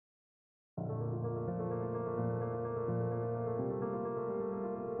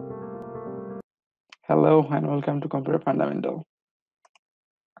Hello and welcome to Computer Fundamental.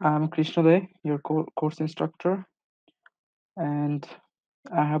 I'm Krishna Day, your course instructor, and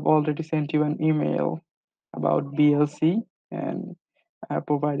I have already sent you an email about BLC, and I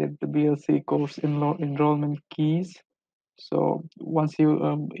provided the BLC course enrollment keys. So once you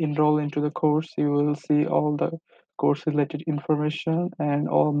enroll into the course, you will see all the course related information, and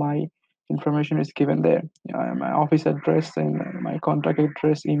all my information is given there. My office address and my contact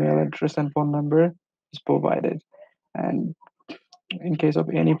address, email address, and phone number is provided. And in case of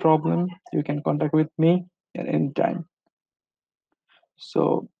any problem, you can contact with me at any time.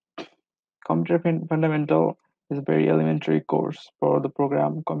 So, Fundamental is a very elementary course for the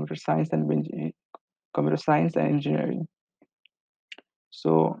program Computer Science and Engineering.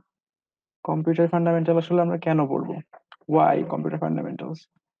 So, Computer Fundamental আসলে আমরা কেন পড়বো? Why Computer Fundamentals?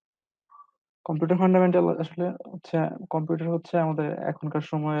 Computer fundamental আসলে হচ্ছে computer হচ্ছে আমাদের এখনকার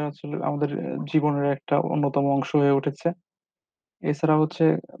সময়ে আসলে আমাদের জীবনের একটা অন্যতম অংশ হয়ে উঠেছে। এছাড়া হচ্ছে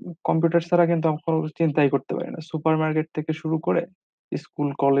কম্পিউটার ছাড়া কিন্তু আমরা কোনো চিন্তাই করতে পারি না। সুপারমার্কেট থেকে শুরু করে স্কুল,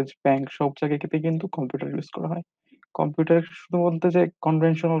 কলেজ, ব্যাংক সব জায়গাতে কিন্তু কম্পিউটার ইউজ করা হয়। কম্পিউটার শুধু বলতে যে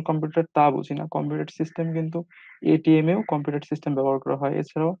কনভেনশনাল কম্পিউটার তা বুঝি না। কম্পিউটার সিস্টেম কিন্তু এটিএম এও কম্পিউটার সিস্টেম ব্যবহার করা হয়।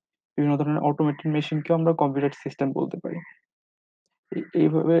 এছাড়াও বিভিন্ন ধরনের অটোমেটেড মেশিনকেও আমরা কম্পিউটার সিস্টেম বলতে পারি।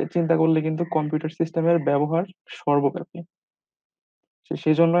 এইভাবে চিন্তা করলে কিন্তু কম্পিউটার সিস্টেমের ব্যবহার সর্বব্যাপী।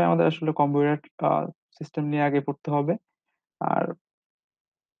 সেজন্যই আমাদের আসলে কম্পিউটার সিস্টেম নিয়ে আগে পড়তে হবে। আর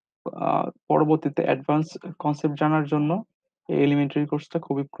পরবর্তীতে অ্যাডভান্স কনসেপ্ট জানার জন্য এই এলিমেন্টারি কোর্সটা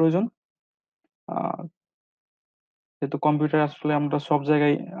খুবই প্রয়োজন। আ যেহেতু কম্পিউটার আসলে আমরা সব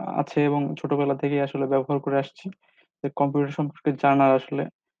জায়গায় আছে এবং ছোটবেলা থেকেই আসলে ব্যবহার করে আসছি। কম্পিউটার সম্পর্কে জানার আসলে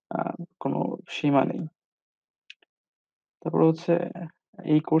আ কোনো সীমা নেই। তারপরে হচ্ছে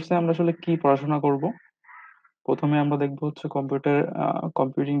এই কোর্সে আমরা আসলে কি পড়াশোনা করব? ১ম এ আমরা দেখব হচ্ছে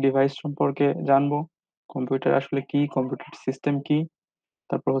কম্পিউটিং ডিভাইস সম্পর্কে জানবো। কম্পিউটার আসলে কি? কম্পিউটার সিস্টেম কি?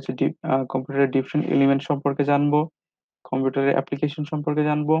 তারপর হচ্ছে কম্পিউটারের ডিফারেন্ট এলিমেন্ট সম্পর্কে জানবো। কম্পিউটারের অ্যাপ্লিকেশন সম্পর্কে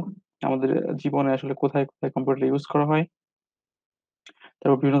জানবো। আমাদের জীবনে আসলে কোথায় কম্পিউটার ইউজ করা হয়।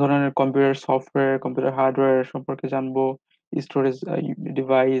 তারপর বিভিন্ন ধরনের কম্পিউটার সফটওয়্যার, কম্পিউটার হার্ডওয়্যার সম্পর্কে জানবো। স্টোরেজ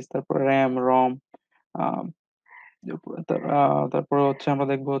ডিভাইস, তারপর RAM, ROM, আ তারপরে হচ্ছে আমরা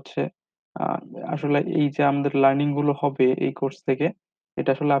দেখবো হচ্ছে আ আসলে এই যে আমাদের লার্নিং গুলো হবে এই কোর্স থেকে, এটা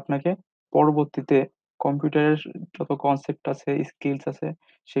আসলে আপনাকে পরবর্তীতে কম্পিউটারের যত কনসেপ্ট আছে, স্কিলস আছে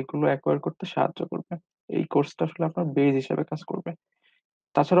সেগুলো অ্যাকোয়ার করতে সাহায্য করবে। এই কোর্সটা আসলে আপনার বেস হিসেবে কাজ করবে।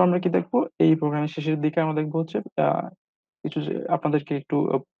 তাছাড়াও আমরা কি দেখবো? এই প্রোগ্রামের শেষের দিকে আমরা দেখবো হচ্ছে আ কিছু যে আপনাদেরকে একটু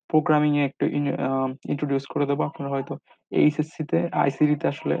প্রোগ্রামিং এ একটু ইন্ট্রোডিউস করে দেব। আপনারা হয়তো এইচএসসি তে আইসিটি তে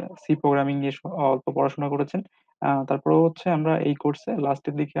আসলে সি প্রোগ্রামিং নিয়ে অল্প পড়াশোনা করেছেন। তারপরেও হচ্ছে আমরা এই কোর্সে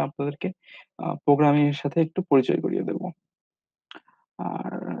লাস্টের দিকে আপনাদেরকে প্রোগ্রামিং এর সাথে একটু পরিচয় করিয়ে দেব।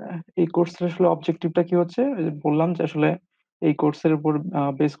 আর এই কোর্সের আসলে অবজেক্টিভটা কি হচ্ছে? ওই যে বললাম যে আসলে এই কোর্সের উপর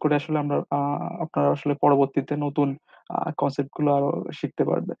বেস করে আসলে আপনারা আসলে পরবর্তীতে নতুন কনসেপ্ট গুলো আরো শিখতে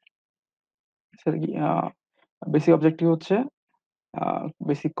পারবেন। সেটা কি বেসিক অবজেক্টিভ হচ্ছে আ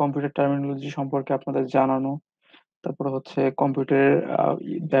বেসিক কম্পিউটার টার্মিনোলজি সম্পর্কে আপনাদের জানানো। তারপরে হচ্ছে কম্পিউটারের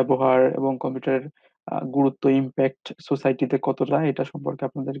ব্যবহার এবং কম্পিউটারের গুরুত্ব, ইমপ্যাক্ট সোসাইটিতে কতটা এটা সম্পর্কে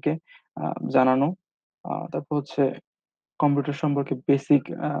আপনাদেরকে আ জানানো। তারপর হচ্ছে কম্পিউটার সম্পর্কে বেসিক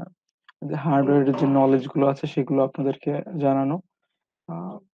যে হার্ডওয়্যারের যে নলেজ গুলো আছে সেগুলো আপনাদেরকে জানানো। আ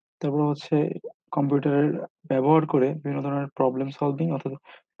তারপর হচ্ছে কম্পিউটারের ব্যবহার করে বিভিন্ন ধরনের প্রবলেম সলভিং অর্থাৎ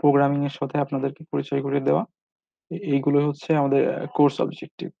প্রোগ্রামিং এর সাথে আপনাদেরকে পরিচয় করিয়ে দেওয়া। এইগুলো হচ্ছে আমাদের কোর্স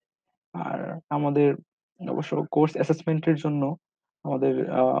অবজেক্টিভ। আর আমাদের অবশ্য কোর্স অ্যাসেসমেন্ট এর জন্য আমাদের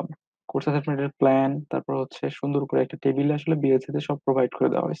কোর্স অ্যাসেসমেন্ট এর প্ল্যান, তারপর হচ্ছে সুন্দর করে একটা টেবিলে আসলে বিএলসি তে সব প্রোভাইড করে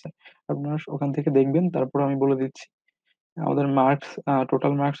দেওয়া হয়েছে। আপনারা ওখান থেকে দেখবেন, তারপর আমি বলে দিচ্ছি। আমাদের মার্কস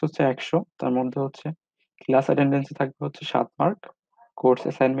টোটাল মার্কস হচ্ছে ১০০। তার মধ্যে হচ্ছে ক্লাস অ্যাটেন্ডেন্স এ থাকবে হচ্ছে ৭ মার্ক। কোর্স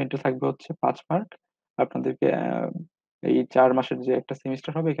অ্যাসাইনমেন্ট এ থাকবে হচ্ছে ৫ মার্ক। আপনাদেরকে এই ৪ মাসের যে একটা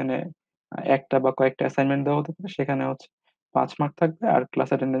সেমিস্টার হবে এখানে একটা বা কয়েকটা অ্যাসাইনমেন্ট দেওয়া হতে পারে। সেখানে হচ্ছে ৫ মার্ক থাকবে আর ক্লাস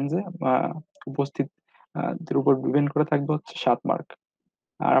অ্যাটেন্ডেন্স এ আ উপস্থিত দের উপর ডিপেন্ড করে থাকবে হচ্ছে ৭ মার্ক।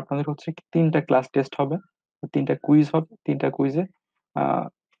 আর আপনাদের হচ্ছে ৩ টা ক্লাস টেস্ট হবে। ৩ টা কুইজ হবে। ৩ টা কুইজে আ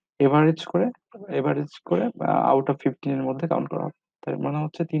এভারেজ করে আউট অফ 15 এর মধ্যে কাউন্ট করা হবে। তার মানে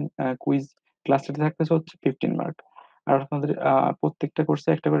হচ্ছে ৩ কুইজ ক্লাসটিতে থাকতেছে হচ্ছে 15 মার্ক। আর আপনাদের প্রত্যেকটা কোর্সে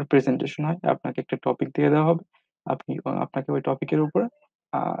একটা করে প্রেজেন্টেশন হয়। আপনাকে একটা টপিক দিয়ে দেওয়া হবে। আপনাকে ওই টপিকের উপরে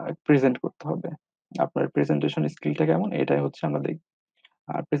আ প্রেজেন্ট করতে হবে। আপনার প্রেজেন্টেশন স্কিলটা কেমন এটাই হচ্ছে আমরা দেখব।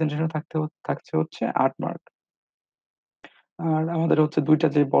 আর প্রেজেন্টেশন থাকছে হচ্ছে ৮ মার্ক। আর আমাদের হচ্ছে ২ টা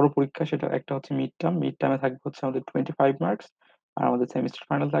যে বড় পরীক্ষা সেটা একটা হচ্ছে মিড টার্ম। মিড টার্মে থাকবে হচ্ছে আমাদের 25 মার্কস। আর আমাদের সেমিস্টার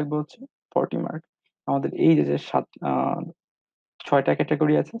ফাইনাল থাকবে হচ্ছে 40 মার্ক। আমাদের এই যে ৭ ৬ টা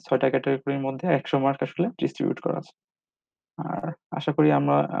ক্যাটেগরি আছে। ৬ টা ক্যাটেগরির মধ্যে ১০০ মার্ক আসলে ডিস্ট্রিবিউট করা আছে। আর আশা করি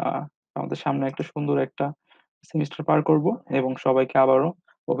আমরা আমাদের সামনে একটা সুন্দর একটা সেমিস্টার পার করব এবং সবাইকে আবারও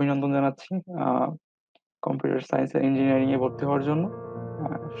অভিনন্দন জানাচ্ছি আ কম্পিউটার সায়েন্স অ্যান্ড ইঞ্জিনিয়ারিং এ ভর্তি হওয়ার জন্য। আ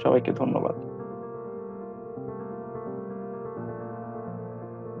সবাইকে ধন্যবাদ।